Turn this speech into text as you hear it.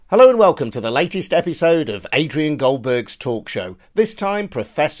Hello and welcome to the latest episode of Adrian Goldberg's talk show. This time,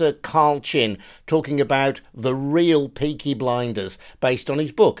 Professor Carl Chin talking about the real Peaky Blinders, based on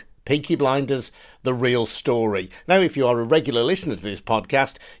his book, Peaky Blinders, The Real Story. Now, if you are a regular listener to this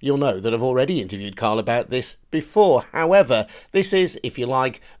podcast, you'll know that I've already interviewed Carl about this before. However, this is, if you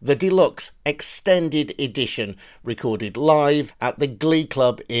like, the deluxe extended edition, recorded live at the Glee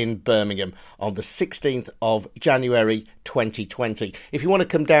Club in Birmingham on the 16th of January 2020. If you want to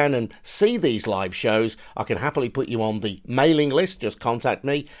come down and see these live shows, I can happily put you on the mailing list. Just contact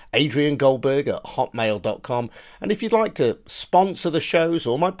me, adriangoldberg@hotmail.com. And if you'd like to sponsor the shows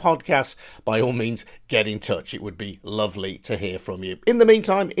or my podcasts, by all means, get in touch. It would be lovely to hear from you. In the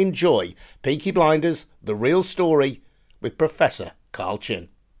meantime, enjoy Peaky Blinders, The Real Story with Professor Carl Chin.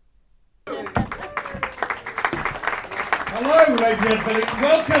 Hello, ladies and gentlemen.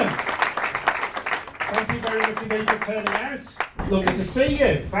 Welcome. Thank you very much indeed for turning out. Lovely to see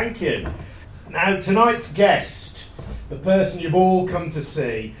you. Thank you. Now, tonight's guest, the person you've all come to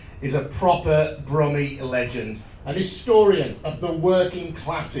see, is a proper Brummie legend, an historian of the working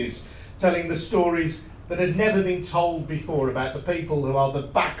classes, telling the stories that had never been told before about the people who are the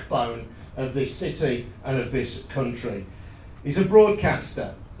backbone of this city and of this country. He's a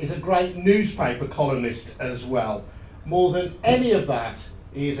broadcaster. He's a great newspaper columnist as well. More than any of that,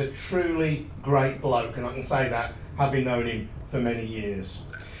 he is a truly great bloke, and I can say that having known him for many years.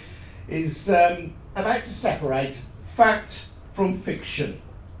 He's about to separate fact from fiction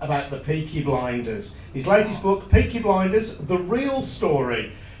about the Peaky Blinders. His latest book, Peaky Blinders, The Real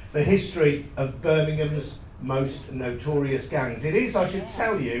Story, the history of Birmingham's most notorious gangs. It is, I should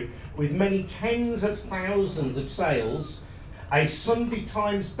tell you, with many tens of thousands of sales, a Sunday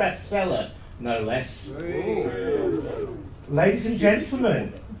Times bestseller, no less. Ooh. Ladies and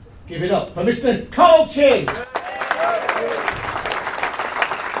gentlemen, give it up for Mr. Carl Chin.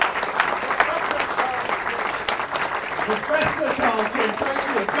 Professor Carl Chin,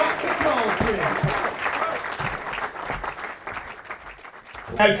 thank you. Dr. Carl Chin.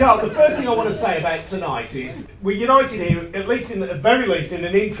 Now, Carl, the first thing I want to say about tonight is we're united here, at the very least, in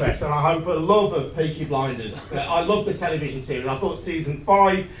an interest and I hope a love of Peaky Blinders. I love the television series. I thought season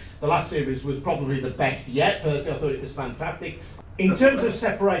 5, the last series, was probably the best yet. Personally, I thought it was fantastic. In terms of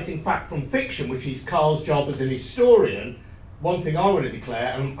separating fact from fiction, which is Carl's job as an historian, one thing I want to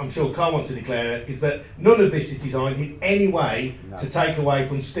declare, and I'm sure Carl wants to declare, is that none of this is designed in any way to take away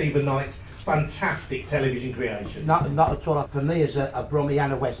from Stephen Knight's fantastic television creation. Not at all. For me, as a Brummie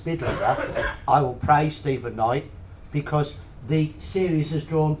and a West Midlander, I will praise Stephen Knight because the series has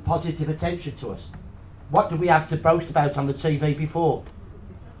drawn positive attention to us. What did we have to boast about on the TV before?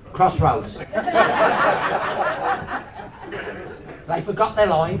 Crossroads. They forgot their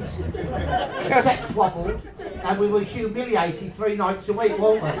lines, the set swabbled, and we were humiliated 3 nights a week,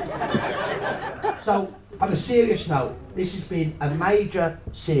 weren't we? So, on a serious note, this has been a major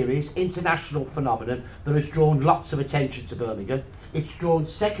series, international phenomenon that has drawn lots of attention to Birmingham. It's drawn,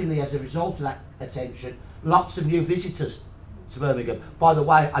 secondly, as a result of that attention, lots of new visitors to Birmingham. By the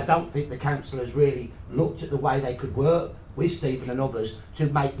way, I don't think the council has really looked at the way they could work with Stephen and others to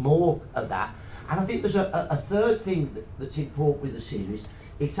make more of that. And I think there's a third thing that's important with the series.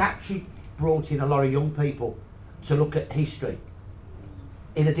 It's actually brought in a lot of young people to look at history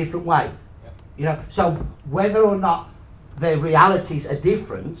in a different way. You know, so whether or not their realities are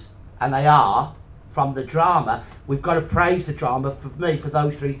different, and they are, from the drama, we've got to praise the drama for me for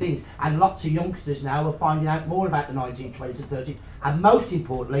those 3 things. And lots of youngsters now are finding out more about the 1920s and 30s, and most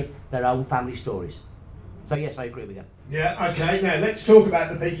importantly, their own family stories. So yes, I agree with you. Yeah, okay, now let's talk about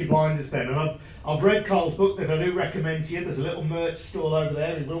the Peaky Blinders then. And I've read Carl's book that I do recommend to you. There's a little merch stall over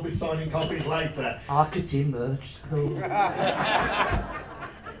there. We will be signing copies later. Arcadine merch stall.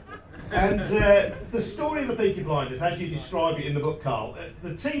 And the story of the Peaky Blinders, as you describe it in the book, Carl,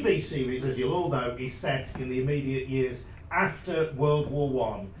 the TV series, as you'll all know, is set in the immediate years after World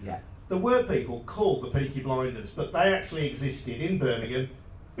War I. Yeah. There were people called the Peaky Blinders, but they actually existed in Birmingham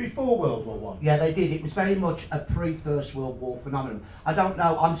before World War I. Yeah, they did. It was very much a pre-First World War phenomenon. I don't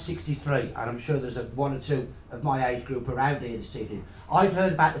know, I'm 63, and I'm sure there's 1 or 2 of my age group around here this evening. I'd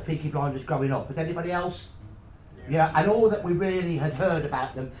heard about the Peaky Blinders growing up, but anybody else? Yeah, and all that we really had heard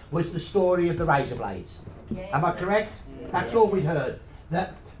about them was the story of the razor blades. Am I correct? That's all we heard.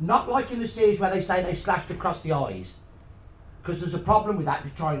 That, not like in the series where they say they slashed across the eyes, because there's a problem with that to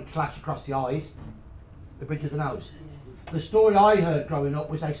try and slash across the eyes, the bridge of the nose. The story I heard growing up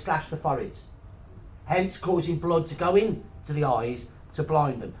was they slashed the foreheads, hence causing blood to go into the eyes to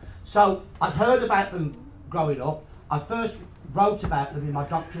blind them. So I'd heard about them growing up. I first wrote about them in my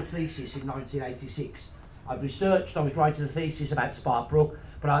doctoral thesis in 1986. I was writing a thesis about Sparkbrook,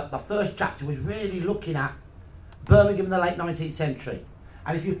 But my first chapter was really looking at Birmingham in the late 19th century.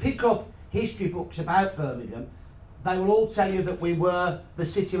 And if you pick up history books about Birmingham, they will all tell you that we were the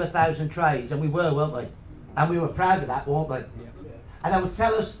city of 1,000 trades, and we were, weren't we? And we were proud of that, weren't we? And they would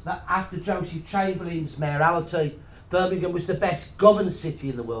tell us that after Joseph Chamberlain's mayoralty, Birmingham was the best governed city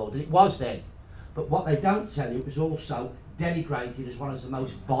in the world, and it was then. But what they don't tell you, it was also denigrated as one of the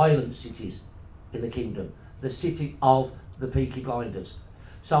most violent cities in the kingdom, the city of the Peaky Blinders.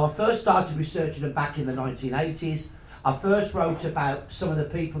 So I first started researching them back in the 1980s. I first wrote about some of the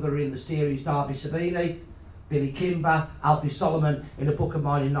people that are in the series Derby Sabini, Billy Kimber, Alfie Solomon, in a book of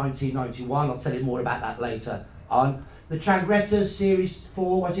mine in 1991. I'll tell you more about that later on. The Changrettas, series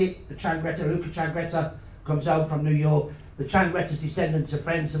 4, was it? The Changretta, Luca Changretta, comes home from New York. The Changrettas' descendants are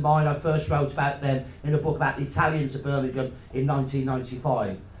friends of mine. I first wrote about them in a book about the Italians of Birmingham in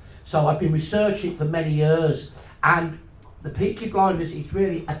 1995. So I've been researching for many years, and the Peaky Blinders is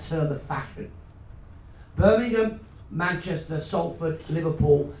really a term of fashion. Birmingham, Manchester, Salford,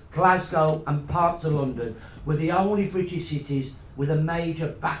 Liverpool, Glasgow and parts of London were the only British cities with a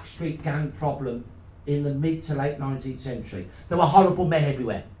major backstreet gang problem in the mid to late 19th century. There were horrible men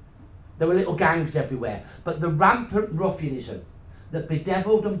everywhere. There were little gangs everywhere. But the rampant ruffianism that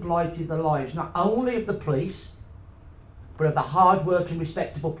bedevilled and blighted the lives not only of the police, but of the hard-working,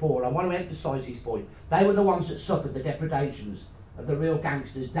 respectable poor. I want to emphasise this point. They were the ones that suffered the depredations of the real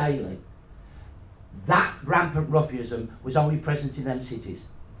gangsters daily. That rampant ruffianism was only present in them cities.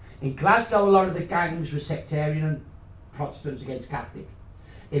 In Glasgow, a lot of the gangs were sectarian and Protestants against Catholic.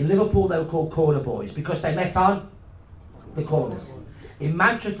 In Liverpool, they were called corner boys because they met on the corners. In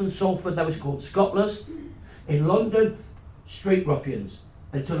Manchester and Salford, they was called scuttlers. In London, street ruffians,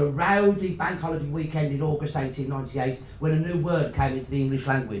 until a rowdy bank holiday weekend in August 1898 when a new word came into the English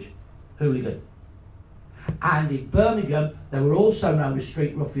language, hooligan. And in Birmingham, they were also known as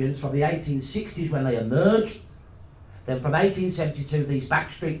street ruffians from the 1860s when they emerged. Then from 1872, these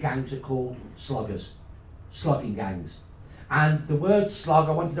backstreet gangs are called sloggers, slogging gangs. And the word slog,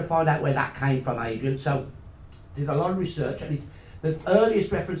 I wanted to find out where that came from, Adrian, so did a lot of research, and the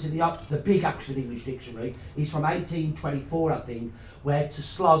earliest reference in the big Oxford English Dictionary is from 1824, I think, where to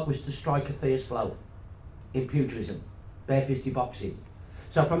slog was to strike a fierce blow in pugilism, barefisted boxing.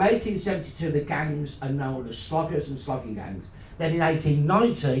 So from 1872, the gangs are known as sloggers and slogging gangs. Then in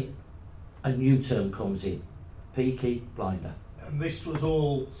 1890, a new term comes in, Peaky Blinder. And this was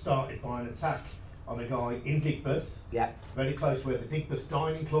all started by an attack on a guy in Digbeth. Yeah. Very close to where the Digbeth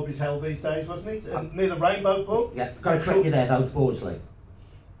Dining Club is held these days, wasn't it? Near the Rainbow Pub. Yeah, got to correct you there though, Bordesley.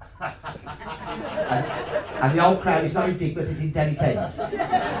 and the old crowd is not in Digbeth, it's in Denny 10.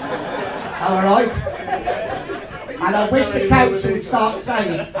 Alright? And I wish the council would start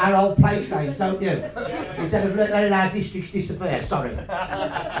saying our old place names, don't you? Instead of letting our districts disappear, sorry.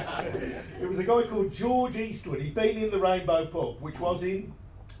 It was a guy called George Eastwood. He'd been in the Rainbow Pub, which was in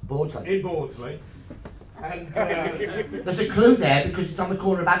Bordesley. In Bordesley. And there's a clue there because it's on the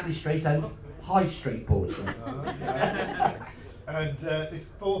corner of Adley Street and High Street, Bordesley. And this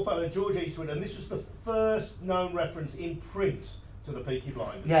poor fellow, George Eastwood, and this was the first known reference in print to the Peaky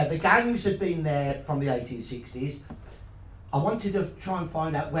Blinders. Yeah, the gangs had been there from the 1860s. I wanted to try and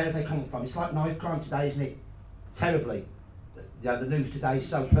find out where they come from. It's like knife crime today, isn't it? Terribly. You know, the news today is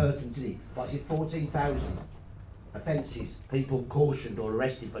so pertinent, isn't it? Like, is it 14,000 offences, people cautioned or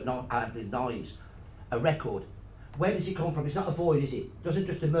arrested for not having knives? A record. Where does it come from? It's not a void, is it? It doesn't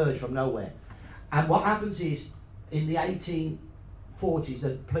just emerge from nowhere. And what happens is, in the 1840s,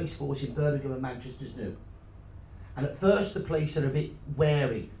 the police force in Birmingham and Manchester's new. And at first the police are a bit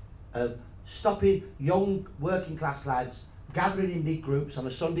wary of stopping young working class lads gathering in big groups on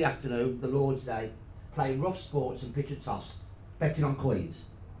a Sunday afternoon, the Lord's Day, playing rough sports and pitch and toss, betting on coins.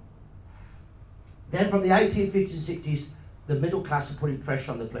 Then from the 1850s and 60s, the middle class are putting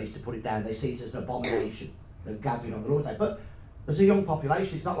pressure on the police to put it down. They see it as an abomination, they're gathering on the Lord's Day. But there's a young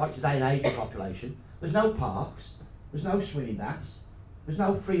population, it's not like today an aging population. There's no parks, there's no swimming baths, there's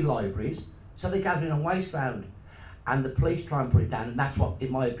no free libraries, so they're gathering on waste ground. And the police try and put it down, and that's what,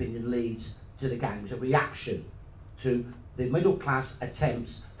 in my opinion, leads to the gangs, a reaction to the middle class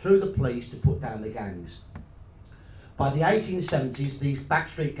attempts through the police to put down the gangs. By the 1870s, these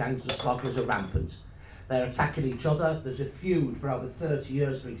backstreet gangs of sloggers are rampant. They're attacking each other. There's a feud for over 30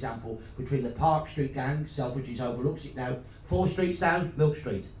 years, for example, between the Park Street gang, Selfridges overlooks it now, 4 streets down, Milk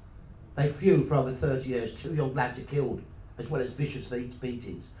Street. They feud for over 30 years. 2 young lads are killed, as well as vicious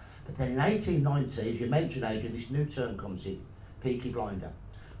beatings. But then in 1890, as you mentioned, Adrian, this new term comes in, Peaky Blinder.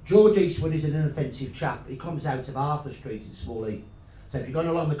 George Eastwood is an inoffensive chap. He comes out of Arthur Street in Small Heath. So if you're going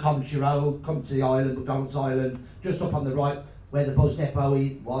along the Coventry Road, come to the island, McDonald's Island, just up on the right, where the bus depot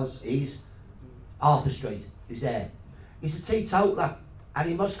is Arthur Street. He's there. He's a teetotaler, and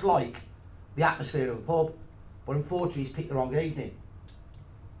he must like the atmosphere of a pub, but unfortunately he's picked the wrong evening.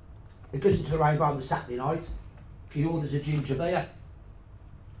 He goes into the Rainbow on the Saturday night. He orders a ginger beer.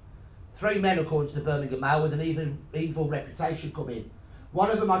 3 men, according to the Birmingham Mail, with an evil reputation come in. One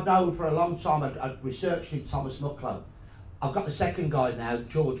of them I'd known for a long time. I'd researched him, Thomas Mucklow. I've got the second guy now,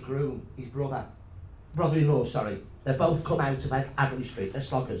 George Groom, his brother-in-law, sorry. They both come out of Adderley Street, they're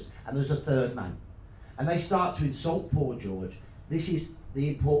sloggers, and there's a third man. And they start to insult poor George. This is the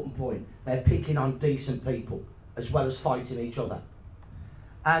important point. They're picking on decent people, as well as fighting each other.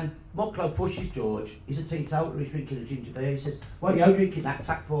 And Mucklow pushes George. He's a teetotaler, he's drinking a ginger beer. He says, "What are you drinking that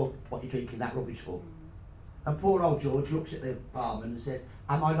tack for? What are you drinking that rubbish for?" And poor old George looks at the barman and says,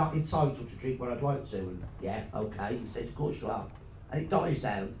 "Am I not entitled to drink what I'd like to?" And yeah, okay. He says, "Of course you are." And it dies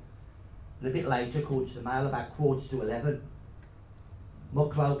down. And a bit later, according to the Mail, about 11:15,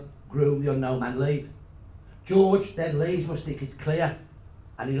 Mucklow, Groom, the unknown man leave. George then leaves, must think it's clear,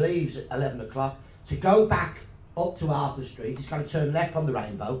 and he leaves at 11 o'clock to go back up to Arthur Street. He's going to turn left from the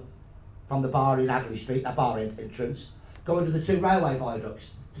Rainbow, from the bar in Adderley Street, that bar entrance, go under the 2 railway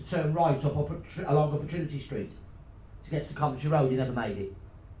viaducts, to turn right along up Trinity Street to get to the Coventry Road. He never made it.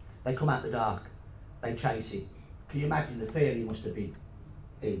 They come out the dark, they chase him. Can you imagine the fear he must have been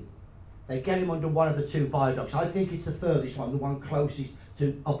in? They get him under one of the 2 viaducts. I think it's the furthest one, the one closest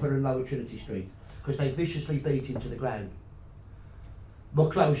to Upper and Lower Trinity Street, because they viciously beat him to the ground.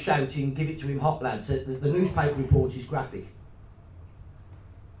 Mucklow shouting, "Give it to him hot, lads." The newspaper report is graphic.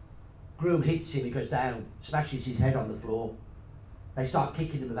 Groom hits him, he goes down, smashes his head on the floor. They start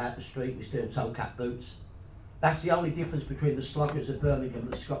kicking him about the street with steel toe-cap boots. That's the only difference between the sloggers of Birmingham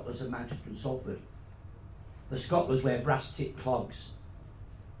and the scottlers of Manchester and Salford. The scottlers wear brass-tipped clogs.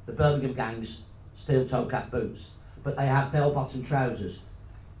 The Birmingham gangs, steel toe-cap boots. But they have bell-bottom trousers,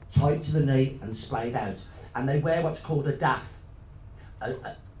 tight to the knee and splayed out. And they wear what's called a daff,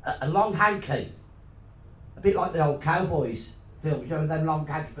 a long hanky, a bit like the old Cowboys films, you know, them long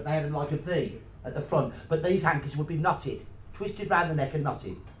hankies, but they had them like a V at the front. But these hankies would be knotted, twisted round the neck and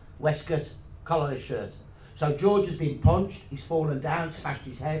knotted. Waistcoat, collarless shirt. So George has been punched, he's fallen down, smashed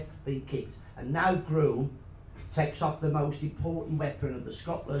his head, been kicked. And now Groom takes off the most important weapon of the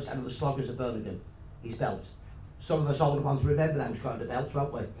scottlers and of the sloggers of Birmingham, his belt. Some of us older ones remember those kind of belts,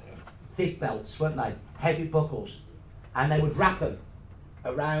 won't we? Thick belts, weren't they? Heavy buckles. And they would wrap them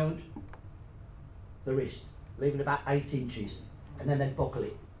around the wrist, leaving about 8 inches, and then they'd buckle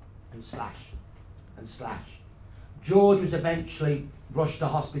it and slash and slash. George was eventually rushed to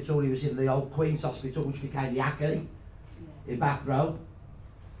hospital. He was in the old Queen's Hospital, which became the Ackie in Bath Row.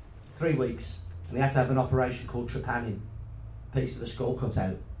 3 weeks, and he had to have an operation called trepanning, piece of the skull cut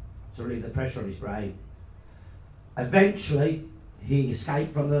out to relieve the pressure on his brain. Eventually, he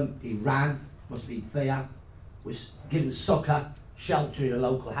escaped from them. He ran, must have been fear, was given succour, shelter in a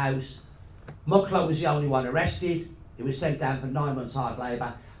local house. Mucklow was the only one arrested. He was sent down for 9 months hard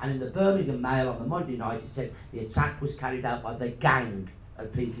labour, and in the Birmingham Mail on the Monday night it said the attack was carried out by the gang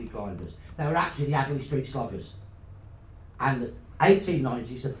of Peaky Blinders. They were actually the Adderley Street Sloggers. And the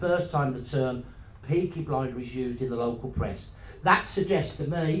 1890s, the first time the term Peaky Blinder is used in the local press. That suggests to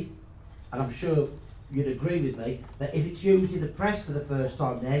me, and I'm sure you'd agree with me, that if it's used in the press for the first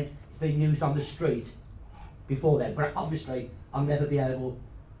time then, it's been used on the street before then. But obviously, I'll never be able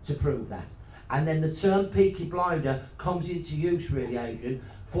to prove that. And then the term Peaky Blinder comes into use, really, Adrian,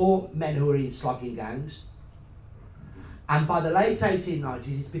 for men who are in slogging gangs. And by the late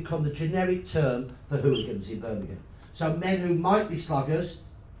 1890s, it's become the generic term for hooligans in Birmingham. So men who might be sluggers,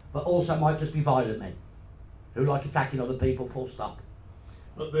 but also might just be violent men, who like attacking other people, full stop.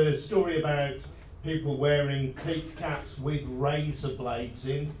 But the story about people wearing peaked caps with razor blades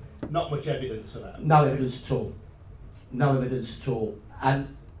in, not much evidence for that. No evidence at all. No evidence at all.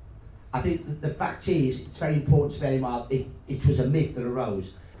 And I think the fact is, it's very important to bear in mind, it was a myth that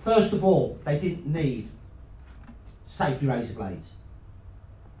arose. First of all, they didn't need safety razor blades.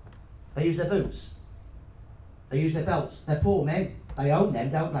 They use their boots. They use their belts. They're poor men. They own them,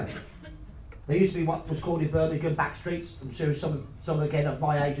 don't they? There used to be what was called in Birmingham back streets. I'm sure some again of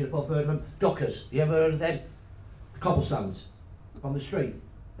my age and above heard of them. Dockers. You ever heard of them? The cobblestones from the street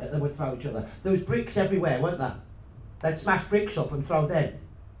that they would throw each other. There was bricks everywhere, weren't there? They'd smash bricks up and throw them.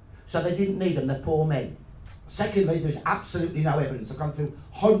 So they didn't need them. They're poor men. Secondly, there's absolutely no evidence. I've gone through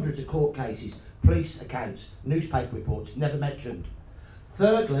hundreds of court cases, police accounts, newspaper reports, never mentioned.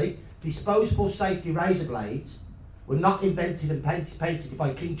 Thirdly, disposable safety razor blades were not invented and patented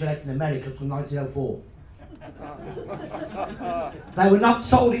by King Gillette in America until 1904. They were not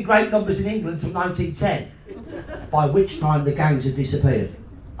sold in great numbers in England until 1910. by which time the gangs have disappeared.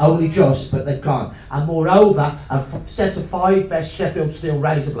 Only just, but they've gone. And moreover, set of 5 best Sheffield steel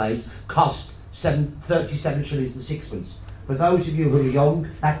razor blades cost 37 shillings and sixpence. For those of you who are young,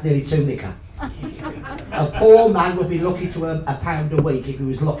 that's nearly 2 liquor. A poor man would be lucky to earn £1 a week if he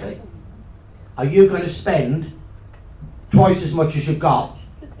was lucky. Are you going to spend twice as much as you've got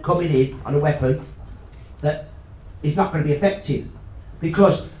coming in on a weapon that is not going to be effective?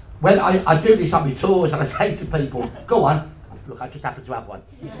 Because when I do this on my tours and I say to people, go on, look, I just happen to have one.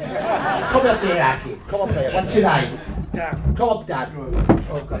 Come up here, Aki. Come up here. What's your name? Dad. Come up, Dad.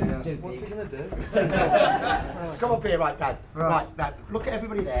 Oh, God, you're too big. What's he going to do? Come up here, right, Dad. Right, now, look at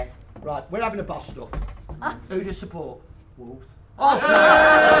everybody there. Right, we're having a boss up. Who do you support? Wolves. Oh,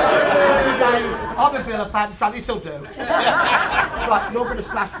 happy days. I'm a Villa fan, so this'll do. Right, you're going to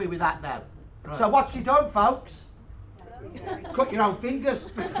slash me with that now. Right. So what's he done, folks? Cut your own fingers.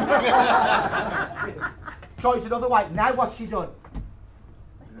 Try it another way. Now what's he done?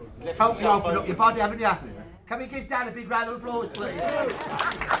 Folks, you opened up your body, haven't you? Can we give Dan a big round of applause, please?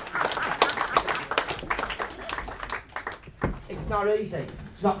 It's not easy.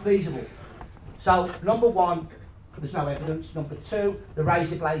 It's not feasible. So, number 1, there's no evidence. Number 2, the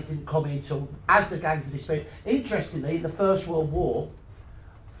razor blades didn't come in until as the gangs had disappeared. Interestingly, in the First World War,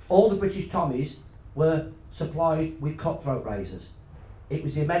 all the British Tommies were supplied with cutthroat razors. It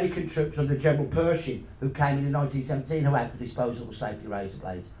was the American troops under General Pershing who came in 1917 who had the disposable safety razor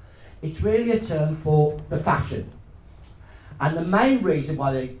blades. It's really a term for the fashion. And the main reason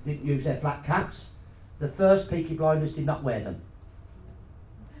why they didn't use their flat caps, the first Peaky Blinders did not wear them.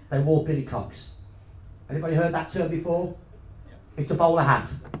 They wore billycocks. Anybody heard that term before? It's a bowler hat.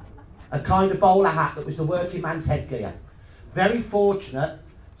 A kind of bowler hat that was the working man's headgear. Very fortunate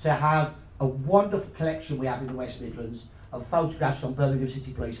to have a wonderful collection we have in the West Midlands of photographs on Birmingham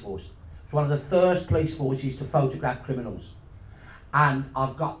City Police Force. It's one of the first police forces to photograph criminals. And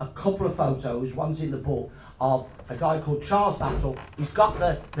I've got a couple of photos, one's in the book, of a guy called Charles Battle. He's got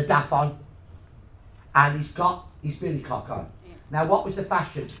the daff on, and he's got his billycock on. Now, what was the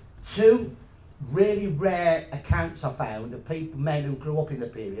fashion? 2 really rare accounts I found of people, men who grew up in the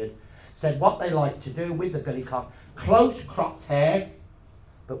period, said what they liked to do with the billycock, close cropped hair,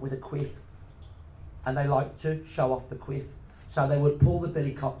 but with a quiff. And they liked to show off the quiff. So they would pull the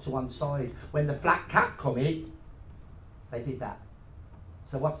billycock to one side. When the flat cap come in, they did that.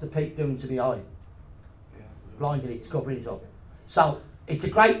 So what's the peak doing to the eye? Blinding it, it's covering it up. So it's a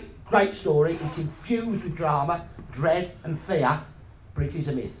great story. It's infused with drama, dread and fear, but it is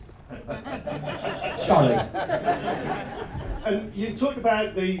a myth. Sorry. And you talked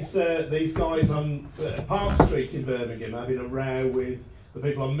about these guys on Park Street in Birmingham having a row with the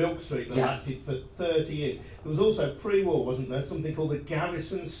people on Milk Street that lasted for 30 years. There was also pre-war, wasn't there, something called the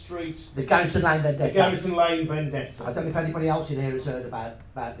Garrison Street... The Garrison Lane Vendetta. The Garrison Lane Vendetta. I don't know if anybody else in here has heard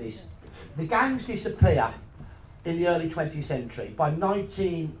about this. The gangs disappear in the early 20th century. By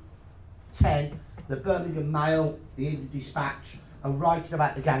 1910, the Birmingham Mail, the Evening Dispatch, are writing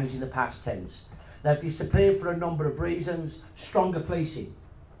about the gangs in the past tense. They've disappeared for a number of reasons. Stronger policing,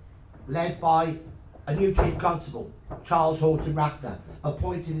 led by a new chief constable, Charles Horton Raffner,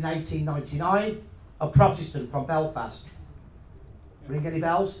 appointed in 1899, a Protestant from Belfast. Ring any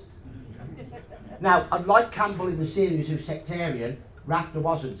bells? Now, unlike Campbell in the series, who's sectarian, Raffner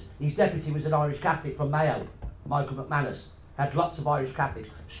wasn't. His deputy was an Irish Catholic from Mayo, Michael McManus. Had lots of Irish Catholics.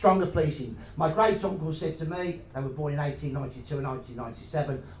 Stronger policing. My great uncle said to me, they were born in 1892 and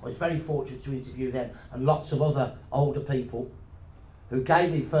 1997. I was very fortunate to interview them and lots of other older people who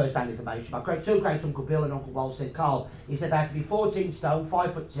gave me first-hand information. My great uncle Bill and Uncle Wal said, Carl, he said they had to be 14 stone,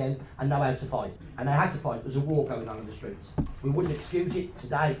 5'10", and know how to fight. And they had to fight. There was a war going on in the streets. We wouldn't excuse it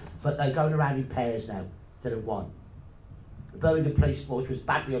today, but they're going around in pairs now instead of one. The Birmingham Police Force was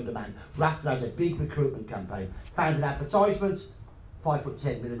badly undermanned. Raffner has a big recruitment campaign. Found an advertisement,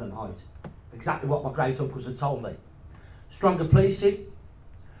 5'10" minimum height. Exactly what my great uncles had told me. Stronger policing,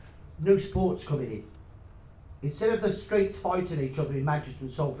 new sports coming in. Instead of the streets fighting each other in Manchester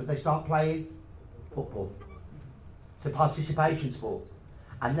and Salford, they start playing football. It's a participation sport.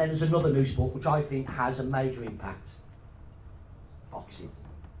 And then there's another new sport which I think has a major impact. Boxing.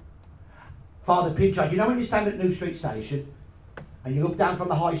 Father Pinchard, you know when you stand at New Street Station and you look down from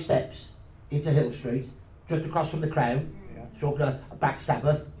the high steps into Hill Street, just across from the Crown, sort of a back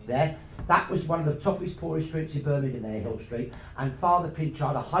Sabbath there, that was one of the toughest, poorest streets in Birmingham there, Hill Street, and Father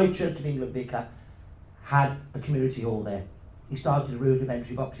Pinchard, a High Church of England vicar, had a community hall there. He started a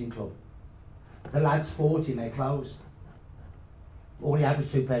rudimentary boxing club. The lads fought in their clothes. All he had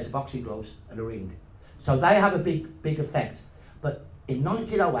was 2 pairs of boxing gloves and a ring. So they have a big effect. But In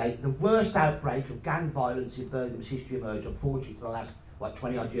 1908, the worst outbreak of gang violence in Birmingham's history emerged, unfortunately, for the last,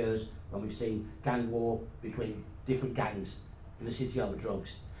 20 odd years, when we've seen gang war between different gangs in the city over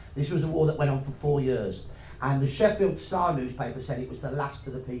drugs. This was a war that went on for 4 years. And the Sheffield Star newspaper said it was the last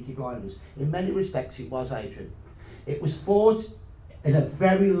of the Peaky Blinders. In many respects, it was, Adrian. It was fought in a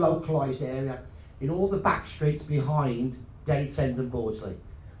very localised area, in all the back streets behind Derry Tend and Bawdsley.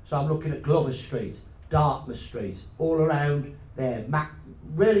 So I'm looking at Glover Street, Dartmouth Street, all around there.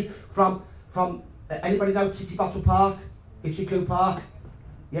 Really, from anybody know Titty-Bottle Park, Itchycoo Park?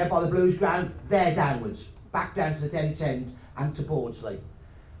 Yeah, by the Blues ground, there downwards, back down to the Derry Tend and to Bawdsley.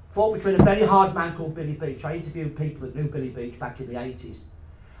 Fought between a very hard man called Billy Beach. I interviewed people that knew Billy Beach back in the 80s.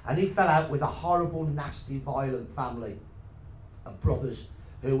 And he fell out with a horrible, nasty, violent family of brothers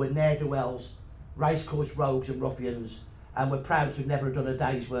who were ne'er-do-wells, racecourse rogues and ruffians, and were proud to never have done a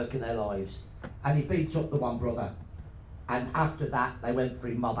day's work in their lives. And he beat up the one brother. And after that, they went for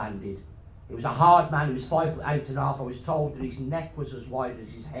him mob-handed. He was a hard man. He was 5'8.5". I was told that his neck was as wide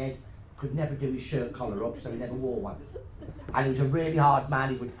as his head. Could never do his shirt collar up, so he never wore one. And he was a really hard man.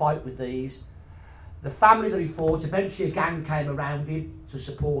 He would fight with these. The family that he fought, eventually a gang came around him to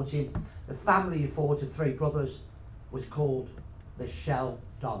support him. The family he fought of 3 brothers was called the Shell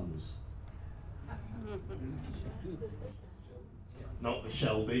Dons. Not the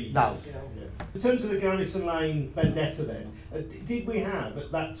Shelby. No. Yeah. In terms of the Garrison Lane vendetta then, did we have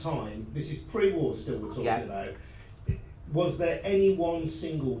at that time, this is pre-war still we're talking about, was there any one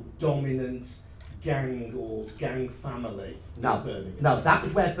single dominant gang or gang family in Birmingham? No, that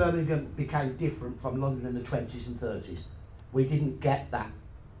was where Birmingham became different from London in the 20s and 30s. We didn't get that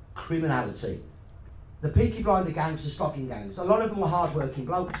criminality. The Peaky Blinder gangs, the stocking gangs, a lot of them were hard-working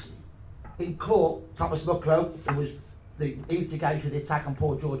blokes. In court, Thomas Mucklow, who was the instigator of the attack on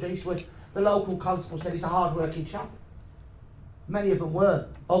poor George Eastwood, the local constable said he's a hard-working chap. Many of them were.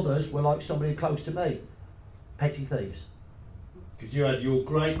 Others were like somebody close to me, petty thieves. Because you had your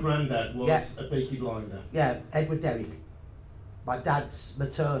great-granddad was a Peaky Blinder. Yeah, Edward Derrick, my dad's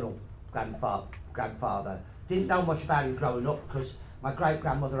maternal grandfather. Didn't know much about him growing up because my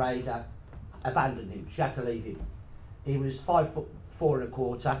great-grandmother Ada abandoned him. She had to leave him. He was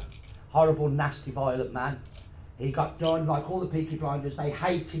 5'4.25", horrible, nasty, violent man. He got done like all the Peaky Blinders. They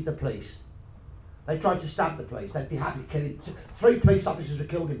hated the police. They tried to stab the police. They'd be happy killing. 3 police officers were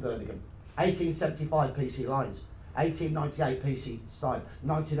killed in Birmingham. 1875 PC Lines, 1898 PC Stein,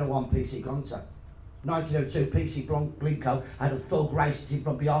 1901 PC Gunter, 1902 PC Blinko had a thug race him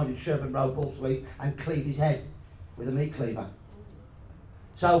from behind in Sherburn Road, Ballsweet, and cleave his head with a meat cleaver.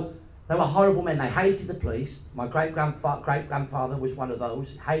 So they were horrible men. They hated the police. My great-grandfather was one of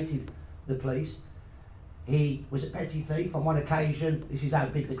those. Hated the police. He was a petty thief. On one occasion, this is how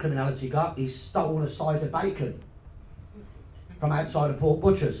big the criminality got, he stole a side of bacon from outside a pork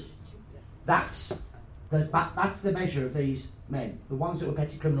butcher's. That's the measure of these men. The ones that were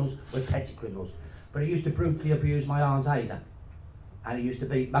petty criminals were petty criminals. But he used to brutally abuse my aunt Ada. And he used to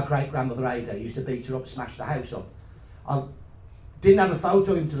beat my great-grandmother Ada. He used to beat her up, smash the house up. I didn't have a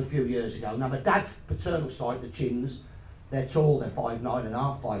photo of him until a few years ago. Now, my dad's paternal side, the Chins, they're tall, they're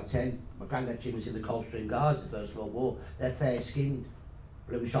 5'9.5", 5'10". My granddad Jim was in the Coldstream Guards, the First World War. They're fair-skinned,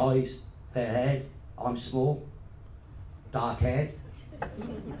 bluish eyes, fair-haired. I'm small, dark-haired,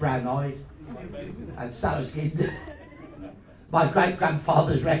 brown-eyed, and sallow-skinned. My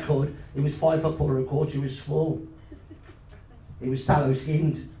great-grandfather's record, he was 5'4.25", he was small. He was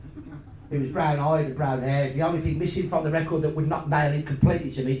sallow-skinned. He was brown-eyed and brown-haired. The only thing missing from the record that would not nail him completely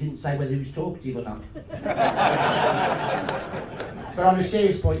to me didn't say whether he was talkative or not. But on a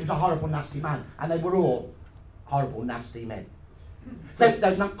serious point, he was a horrible, nasty man. And they were all horrible, nasty men. So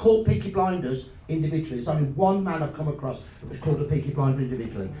they're not called Peaky Blinders individually. There's only one man I've come across that was called a Peaky Blinder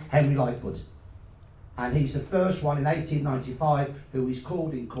individually, Henry Lightfoot. And he's the first one in 1895 who is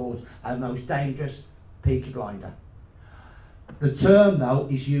called in court a most dangerous Peaky Blinder. The term, though,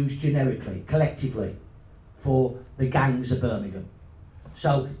 is used generically, collectively, for the gangs of Birmingham.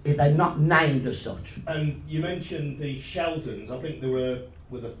 So if they're not named as such. And you mentioned the Sheldons. I think there were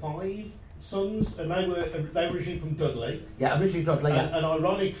the 5 sons, and they were originally from Dudley. Yeah, originally Dudley. And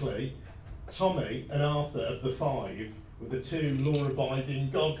ironically, Tommy and Arthur of the 5 were the 2 law-abiding,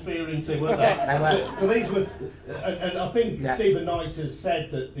 God-fearing 2, weren't they? They were. So these were, and I think Stephen Knight has said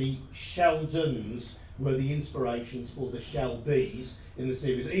that the Sheldons were the inspirations for the Shelbys in the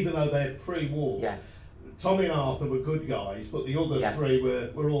series, even though they're pre-war. Yeah. Tommy and Arthur were good guys, but the other 3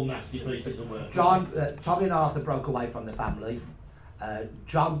 were all nasty pieces of work. Tommy and Arthur broke away from the family.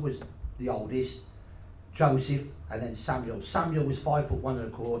 John was the oldest, Joseph, and then Samuel. Samuel was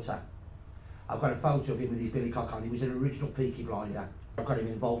 5'1.25". I've got a photo of him with his billycock on. He was an original Peaky Blinder. I've got him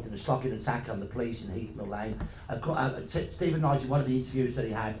involved in a slogging attack on the police in Heath Mill Lane. Stephen Knight, in one of the interviews that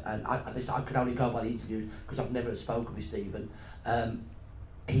he had, and I could only go by the interviews because I've never spoken with Stephen,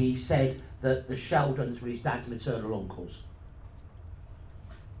 he said that the Sheldons were his dad's maternal uncles.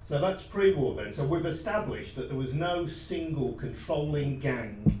 So that's pre-war then. So we've established that there was no single controlling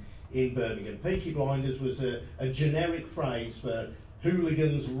gang in Birmingham. Peaky Blinders was a generic phrase for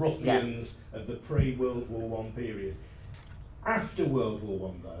hooligans, ruffians of the pre-World War I period. After World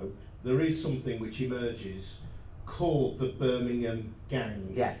War I, though, there is something which emerges called the Birmingham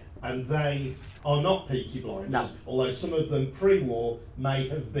Gang. Yeah. And they are not Peaky Blinders, No. although some of them pre-war may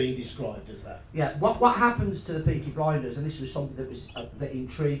have been described as that. Yeah, what happens to the Peaky Blinders, and this was something that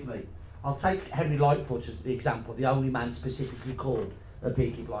intrigued me. I'll take Henry Lightfoot as the example, the only man specifically called a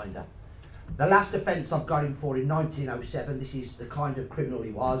Peaky Blinder. The last offence I've got him for in 1907, this is the kind of criminal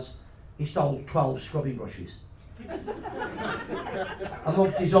he was, he stole 12 scrubbing brushes.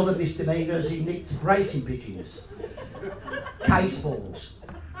 Amongst his other misdemeanours, he nicked racing pigeons, case balls,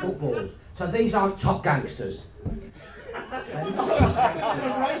 footballs. So these aren't top gangsters. They're not top gangsters.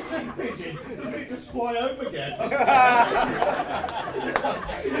 A racing pigeon? Does it just fly home again?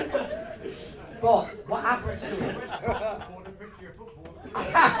 But what happens to him?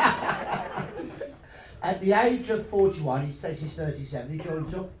 At the age of 41, he says he's 37, he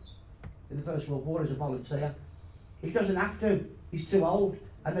joins up in the First World War as a volunteer. He doesn't have to, he's too old,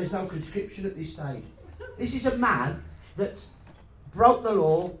 and there's no conscription at this stage. This is a man that's broke the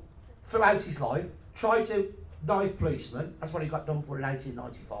law throughout his life, tried to knife policemen, that's what he got done for in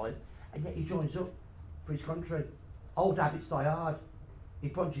 1895, and yet he joins up for his country. Old habits die hard. He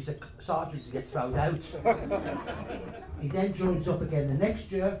punches a sergeant and gets thrown out. He then joins up again the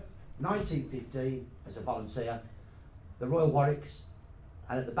next year, 1915, as a volunteer, the Royal Warwicks,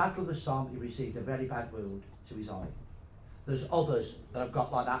 and at the Battle of the Somme he received a very bad wound to his eye. There's others that I've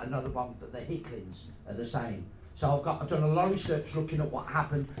got like that, another one, that the Hicklins are the same. So I've done a lot of research looking at what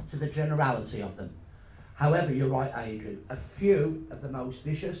happened to the generality of them. However, you're right, Adrian, a few of the most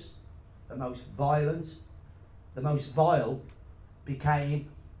vicious, the most violent, the most vile became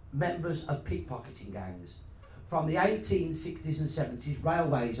members of pickpocketing gangs. From the 1860s and 70s,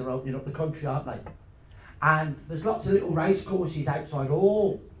 railways are opening up the country, aren't they? And there's lots of little race courses outside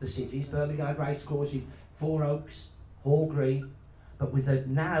all the cities. Birmingham race courses, Four Oaks, Hall Green. But with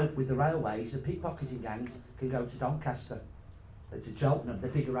the railways, the pickpocketing gangs can go to Doncaster, to Cheltenham.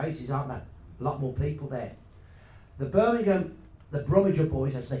 They're bigger races, aren't they? A lot more people there. The Brummager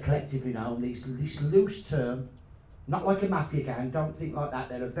boys, as they're collectively known, this loose term, not like a mafia gang, don't think like that.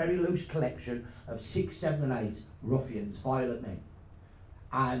 They're a very loose collection of 6, 7 and 8 ruffians, violent men.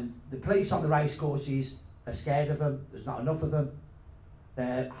 And the police on the race courses are scared of them, there's not enough of them.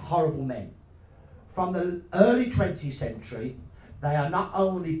 They're horrible men. From the early 20th century, they are not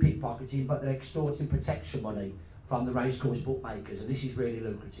only pickpocketing, but they're extorting protection money from the racecourse bookmakers, and this is really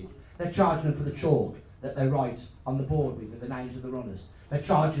lucrative. They're charging them for the chalk that they write on the board with the names of the runners. They're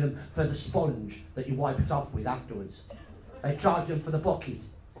charging them for the sponge that you wipe it off with afterwards. They're charging them for the bucket,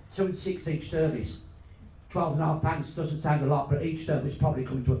 2 and 6 each service. £12.5 doesn't sound a lot, but each service probably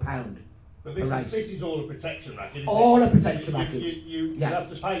comes to £1. But this is all a protection racket, isn't all it? a protection racket. You have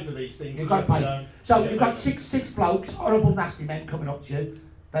to pay for these things. You've got to pay. So you've got six blokes, horrible, nasty men coming up to you.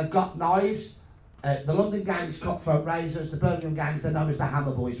 They've got knives. The London gang's cutthroat razors. The Birmingham gangs are known as the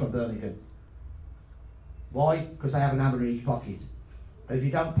Hammer Boys from Birmingham. Why? Because they have an hammer in each pocket. But if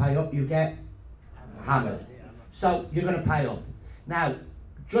you don't pay up, you get hammered. So you're going to pay up. Now,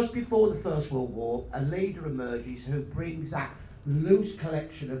 just before the First World War, a leader emerges who brings that loose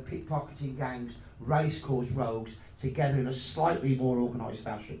collection of pickpocketing gangs, racecourse rogues, together in a slightly more organised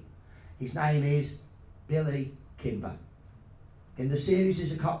fashion. His name is Billy Kimber. In the series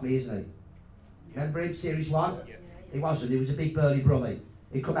he's a Cockney, isn't he? Remember him, series 1? Yeah. He wasn't, he was a big burly brummie.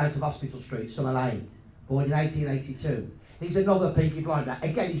 He come out of Hospital Street, Summer Lane, born in 1882. He's another Peaky Blinder.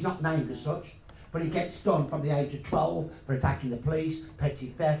 Again, he's not named as such, but he gets done from the age of 12 for attacking the police, petty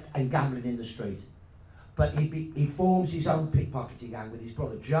theft and gambling in the street. But he forms his own pickpocketing gang with his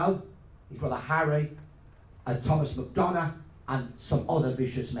brother Joe, his brother Harry, and Thomas McDonough, and some other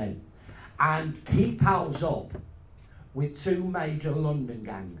vicious men. And he pals up with 2 major London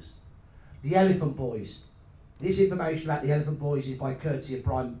gangs. The Elephant Boys. This information about the Elephant Boys is by courtesy of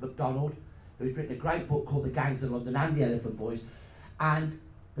Brian MacDonald, who's written a great book called The Gangs of London and the Elephant Boys. And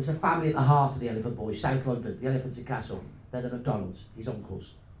there's a family at the heart of the Elephant Boys, South London, the Elephants and Castle. They're the MacDonalds, his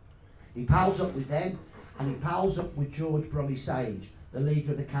uncles. He pals up with them, and he pals up with George Brummie Sage, the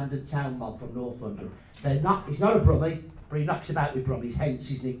leader of the Camden Town mob from North London. He's not a Brummie, but he knocks about with Brummies, hence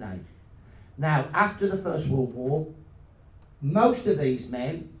his nickname. Now, after the First World War, most of these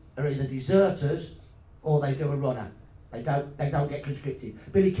men are either deserters or they do a runner. They don't get conscripted.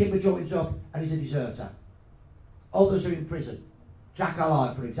 Billy Kimber joins up and he's a deserter. Others are in prison. Jack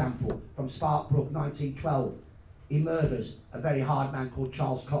Allard, for example, from Sparkbrook, 1912. He murders a very hard man called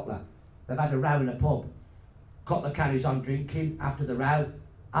Charles Cutler. They've had a row in a pub. Cutler carries on drinking after the row.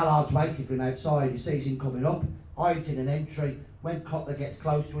 Allard's waiting for him outside. He sees him coming up, hides in an entry. When Cutler gets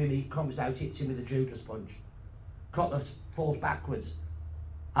close to him, he comes out, hits him with a Judas punch. Cutler falls backwards.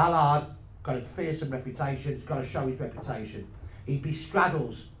 Allard got a fearsome reputation. He's got to show his reputation. He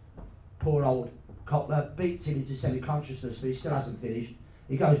bestraddles poor old Cutler, beats him into semi-consciousness, but he still hasn't finished.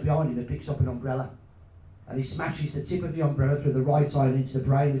 He goes behind him and picks up an umbrella. And he smashes the tip of the umbrella through the right eye and into the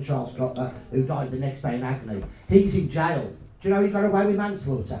brain of Charles Cutler, who died the next day in agony. He's in jail. Do you know he got away with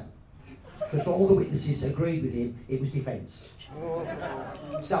manslaughter? Because all the witnesses agreed with him, it was defence.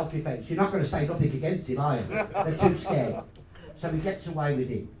 Self-defence. You're not going to say nothing against him, are you? They're too scared. So he gets away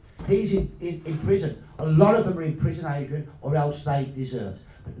with it. He's in prison. A lot of them are in prison, Adrian, or else they desert.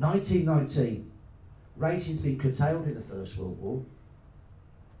 But 1919, racing's been curtailed in the First World War.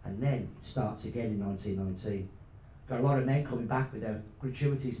 And then it starts again in 1919. Got a lot of men coming back with their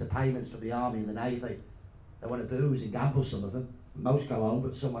gratuities, the payments from the Army and the Navy. They want to booze and gamble, some of them. Most go home,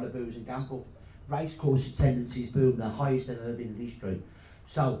 but some want to booze and gamble. Racecourse attendances boom, the highest they've ever been in history.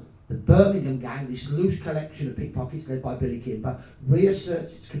 So the Birmingham gang, this loose collection of pickpockets led by Billy Kimber,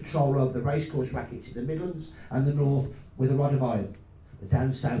 reasserts its control over the racecourse rackets in the Midlands and the North with a rod of iron. But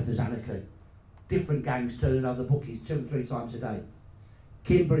down south there's anarchy. Different gangs turning over the bookies 2 and 3 times a day.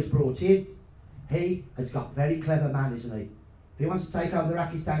 Kimber is brought in. He has got very clever man, isn't he? If he wants to take over the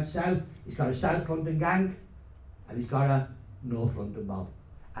rackets down south, he's got a South London gang and he's got a North London mob.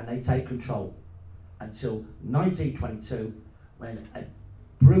 And they take control until 1922, when a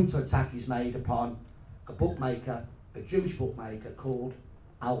brutal attack is made upon a bookmaker, a Jewish bookmaker called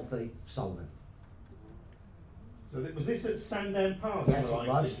Alfie Solomon. So was this at Sandown Park? Yes, it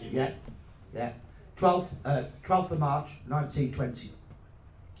was. Yeah. 12th of March,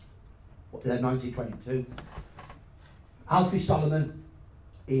 1922. Alfie Solomon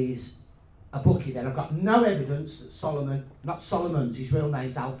is a bookie then. I've got no evidence that Solomon, not Solomon's, his real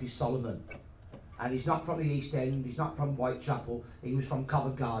name's Alfie Solomon. And he's not from the East End, he's not from Whitechapel, he was from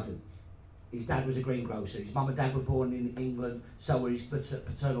Covent Garden. His dad was a greengrocer. His mum and dad were born in England, so were his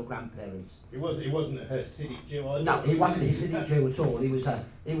paternal grandparents. He wasn't a Hasidic Jew, either. No, he wasn't a Hasidic Jew at all. He was a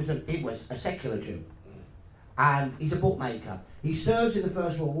secular Jew. And he's a bookmaker. He serves in the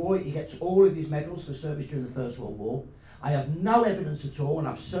First World War. He gets all of his medals for service during the First World War. I have no evidence at all, and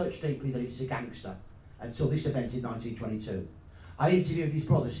I've searched deeply, that he's a gangster until this event in 1922. I interviewed his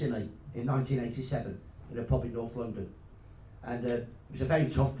brother, Simmy, in 1987 in a pub in North London. And it was a very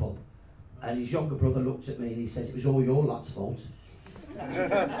tough pub. And his younger brother looked at me and he says, "It was all your lot's fault."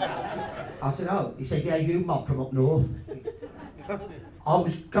 I said, "Oh." He said, "Yeah, you mob from up north." I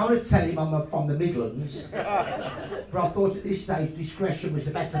was going to tell him I'm from the Midlands, but I thought at this stage discretion was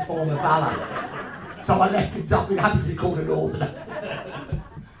the better form of valour. So I left him up, happy to be called a northerner.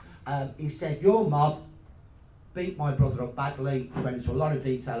 He said, "Your mob beat my brother up badly." He went into a lot of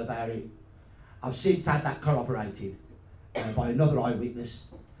detail about it. I've since had that corroborated by another eyewitness.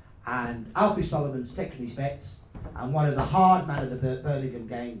 And Alfie Solomon's taken his bets, and one of the hard men of the Birmingham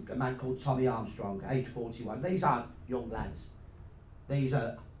gang, a man called Tommy Armstrong, age 41. These aren't young lads. These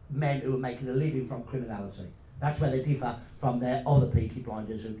are men who are making a living from criminality. That's where they differ from their other Peaky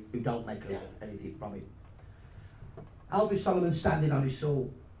Blinders who don't make anything from it. Alfie Solomon's standing on his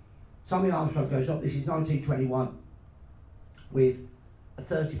stool. Tommy Armstrong goes up, this is 1921, with a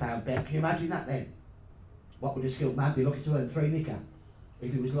 £30 bet. Can you imagine that then? What would a skilled man be looking to earn? 3 knicker,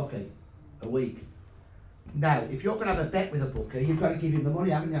 if he was lucky, a week. Now, if you're going to have a bet with a booker, you've got to give him the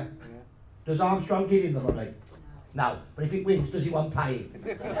money, haven't you? Yeah. Does Armstrong give him the money? No. But if it wins, does he want paying?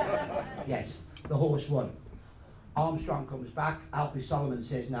 Yes. The horse won. Armstrong comes back. Alfie Solomon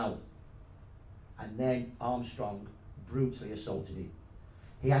says no. And then Armstrong brutally assaulted him.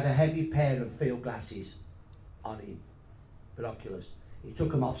 He had a heavy pair of field glasses on him, binoculars. He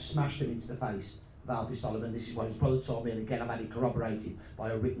took them off, smashed them into the face of Alfie Solomon. This is what his brother told me, and again I've had it corroborated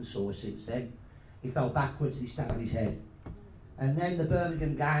by a written source since then. He fell backwards and he stabbed his head. And then the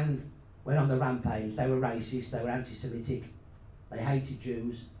Birmingham gang went on the rampage. They were racist, they were anti-Semitic, they hated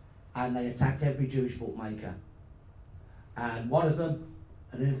Jews, and they attacked every Jewish bookmaker. And one of them,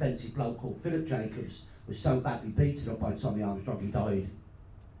 an inoffensive bloke called Philip Jacobs, was so badly beaten up by Tommy Armstrong he died.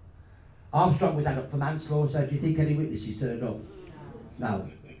 Armstrong was had up for manslaughter. Do you think any witnesses turned up? No.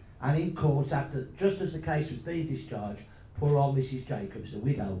 And in court, after, just as the case was being discharged, Poor old Mrs. Jacobs, the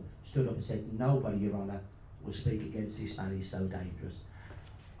widow, stood up and said, "Nobody, Your Honour, will speak against this man, he's so dangerous."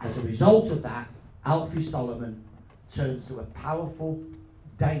 As a result of that, Alfie Solomon turns to a powerful,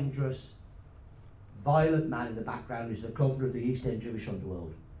 dangerous, violent man in the background who's the governor of the East End Jewish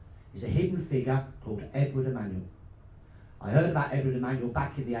underworld. He's a hidden figure called Edward Emanuel. I heard about Edward Emanuel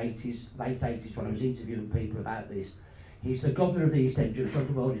back in the 80s, late 80s, when I was interviewing people about this. He's the governor of the East End Jewish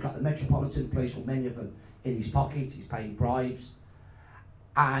underworld. He's got the Metropolitan Police, or many of them, in his pockets. He's paying bribes.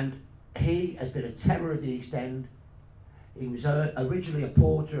 And he has been a terror of the East End. He was originally a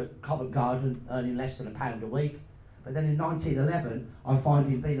porter at Covent Garden, earning less than £1 a week. But then in 1911, I find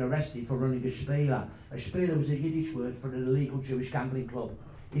him being arrested for running a spieler. A spieler was a Yiddish word for an illegal Jewish gambling club.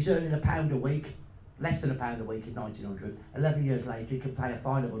 He's earning £1 a week, less than £1 a week in 1900. 11 years later, he can pay a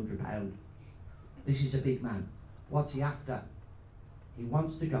fine of £100. This is a big man. What's he after? He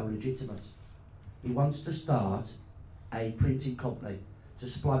wants to go legitimate. He wants to start a printing company to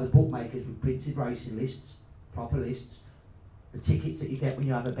supply the bookmakers with printed racing lists, proper lists, the tickets that you get when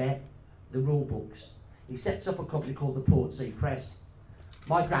you have a bet, the rule books. He sets up a company called the Portsea Press.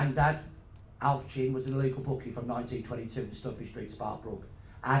 My granddad, Alf Chin, was an illegal bookie from 1922 in Studley Street, Sparkbrook.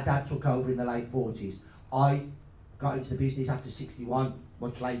 Our dad took over in the late 40s. I got into the business after 61,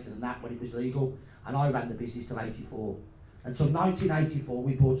 much later than that when it was legal, and I ran the business till 84. Until 1984,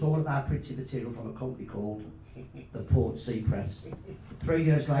 we bought all of our printing material from a company called the Portsea Press. 3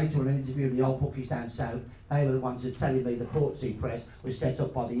 years later, when I interviewed the old bookies down south, they were the ones that were telling me the Portsea Press was set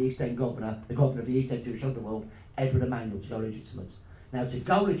up by the East End governor, the governor of the East End Jewish underworld, Edward Emanuel, to go legitimate. Now, to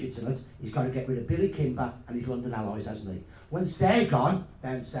go legitimate, he's got to get rid of Billy Kimber and his London allies, hasn't he? Once they're gone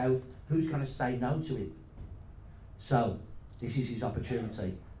down south, who's going to say no to him? So, this is his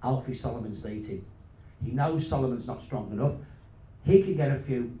opportunity. Alfie Solomon's beating. He knows Solomon's not strong enough. He can get a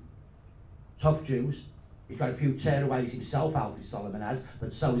few tough Jews. He's got a few tearaways himself, Alfie Solomon has,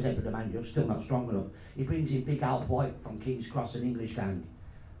 but so is Edward Emanuel, still not strong enough. He brings in Big Alf White from King's Cross, an English gang.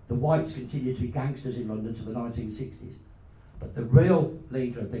 The Whites continued to be gangsters in London to the 1960s. But the real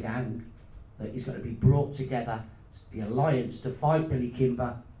leader of the gang that is going to be brought together, the alliance to fight Billy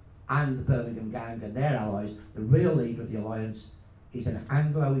Kimber and the Birmingham gang and their allies, the real leader of the alliance is an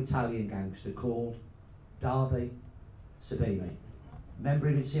Anglo-Italian gangster called Darby Sabini. Remember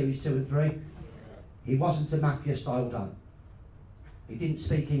him in series 2 and 3? He wasn't a mafia-style don. He didn't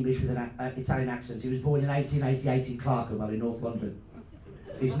speak English with an Italian accent. He was born in 1888 in Clerkenwell in North London.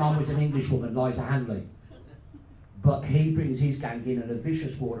 His mum was an Englishwoman, Liza Hanley. But he brings his gang in and a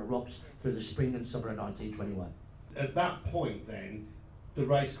vicious war erupts through the spring and summer of 1921. At that point then, the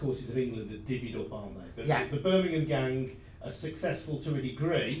racecourses of England are divvied up, aren't they? Yeah. The Birmingham gang are successful to a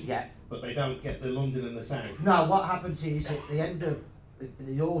degree, Yeah. but they don't get the London and the South. No, what happens is at the end of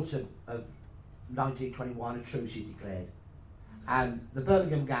the autumn of 1921, a truce is declared. And the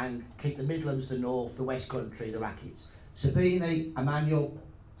Birmingham gang keep the Midlands, the North, the West Country, the rackets. Sabini, Emanuel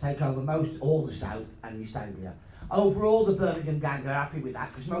take over all the South and East Anglia. Overall, the Birmingham gang are happy with that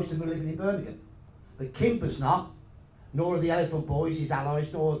because most of them are living in Birmingham. But Kimber's not, nor are the Elephant Boys, his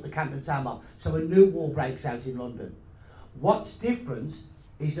allies, nor the Camden Town mob. So a new war breaks out in London. What's different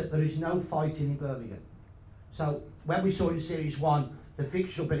is that there is no fighting in Birmingham. So when we saw in Series 1, the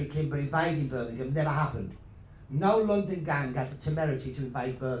fictional Billy Kimber invading Birmingham never happened. No London gang had the temerity to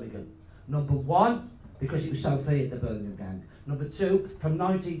invade Birmingham. Number one, because it was so feared, the Birmingham gang. Number two, from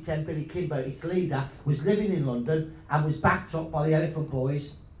 1910, Billy Kimber, its leader, was living in London and was backed up by the Elephant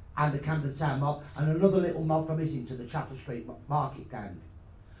Boys and the Camden Town mob and another little mob from Islington, the Chapel Street Market gang.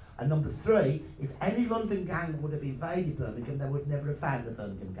 And number three, if any London gang would have invaded Birmingham, they would never have found the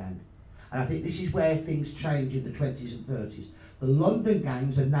Birmingham gang. And I think this is where things change in the 20s and 30s. The London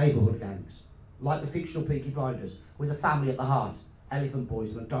gangs are neighbourhood gangs, like the fictional Peaky Blinders, with a family at the heart. Elephant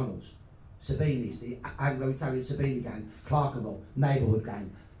Boys, McDonald's, Sabini's, the Anglo-Italian Sabini gang, Clerkenwell, neighbourhood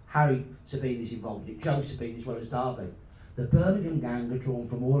gang. Harry Sabini's involved in it, Joe Sabini as well as Derby. The Birmingham gang are drawn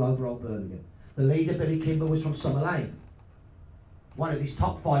from all over old Birmingham. The leader, Billy Kimber, was from Summer Lane. One of his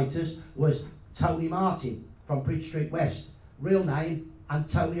top fighters was Tony Martin from Bridge Street West. Real name,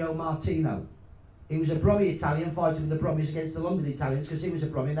 Antonio Martino. He was a Brummie Italian fighting with the Brummies against the London Italians because he was a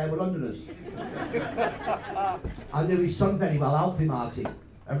Brummie and they were Londoners. I knew his son very well, Alfie Martin,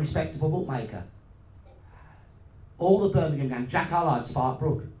 a respectable bookmaker. All the Birmingham gang, Jack Allard,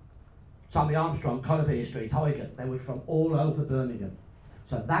 Sparkbrook, Tommy Armstrong, Conabere Street, Highgate, they were from all over Birmingham.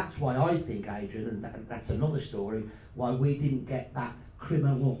 So that's why I think, Adrian, and that's another story, why we didn't get that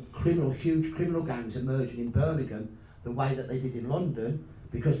huge criminal gangs emerging in Birmingham the way that they did in London,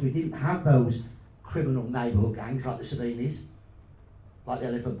 because we didn't have those criminal neighbourhood gangs like the Sabinis, like the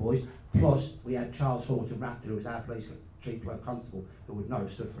Elephant Boys, plus we had Charles Horton Rafter, who was our police chief constable who would not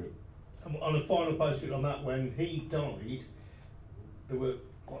have stood for it. And on a final postscript on that, when he died, there were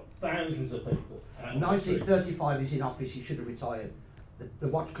thousands of people out on the streets. 1935 he's in office, he should have retired. The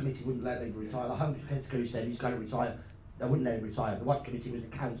Watch Committee wouldn't let him retire. The Home Defence Secretary said he's going to retire. They wouldn't let him retire. The Watch Committee was the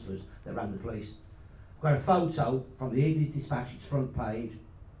councillors that ran the police. I've got a photo from the Evening Dispatch, its front page,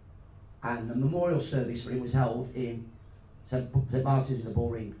 and the memorial service for him was held in St Martin's in the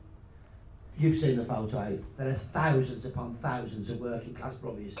Bullring. You've seen the photo, eh? There are thousands upon thousands of working class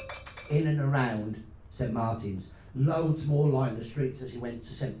brothers in and around St Martin's. Loads more lined the streets as he went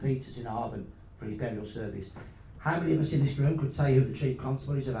to St Peter's in Arban for his burial service. How many of us in this room could say who the chief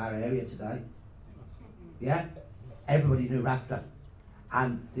constable is of our area today? Yeah? Everybody knew Rafter.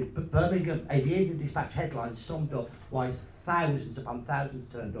 And the Birmingham Evening Dispatch headlines summed up why thousands upon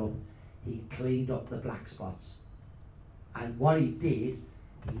thousands turned up. He cleaned up the black spots. And what he did,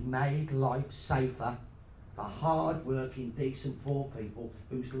 he made life safer for hard-working, decent, poor people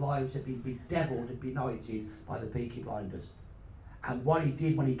whose lives had been bedevilled and benighted by the Peaky Blinders. And what he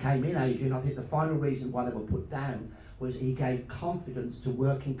did when he came in, Adrian, I think the final reason why they were put down was he gave confidence to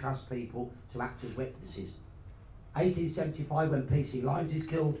working-class people to act as witnesses. 1875, when PC Lyons is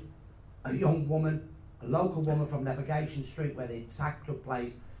killed, a young woman, a local woman from Navigation Street, where the attack took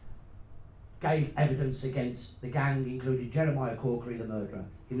place, gave evidence against the gang, including Jeremiah Corkery, the murderer.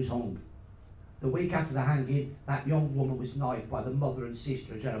 He was hung. The week after the hanging, that young woman was knifed by the mother and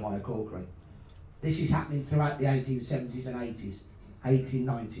sister of Jeremiah Corkery. This is happening throughout the 1870s and 80s,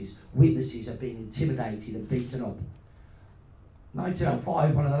 1890s. Witnesses have been intimidated and beaten up.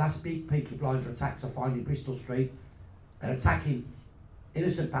 1905, one of the last big Peaky Blinder attacks I find in Bristol Street. They're attacking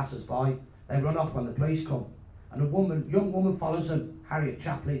innocent passers-by. They run off when the police come. And young woman follows them, Harriet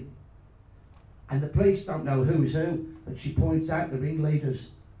Chaplin. And the police don't know who's who, but she points out the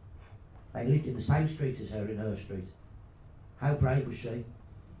ringleaders. They lived in the same street as her in her street. How brave was she?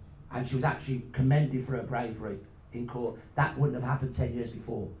 And she was actually commended for her bravery in court. That wouldn't have happened 10 years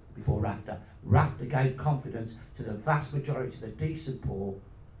before Rafter. Rafter gave confidence to the vast majority of the decent poor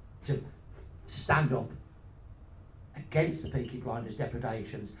to stand up against the Peaky Blinders'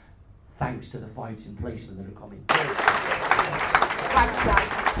 depredations, thanks to the fighting policemen that are coming.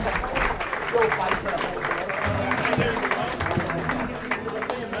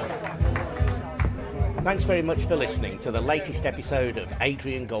 Thanks very much for listening to the latest episode of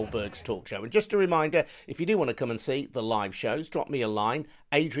Adrian Goldberg's Talk Show. And just a reminder, if you do want to come and see the live shows, drop me a line,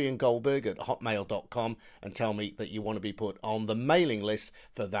 adriangoldberg@hotmail.com, and tell me that you want to be put on the mailing list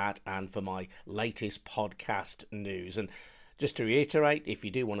for that and for my latest podcast news. And just to reiterate, if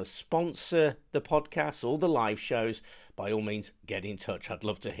you do want to sponsor the podcast or the live shows, by all means, get in touch. I'd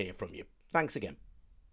love to hear from you. Thanks again.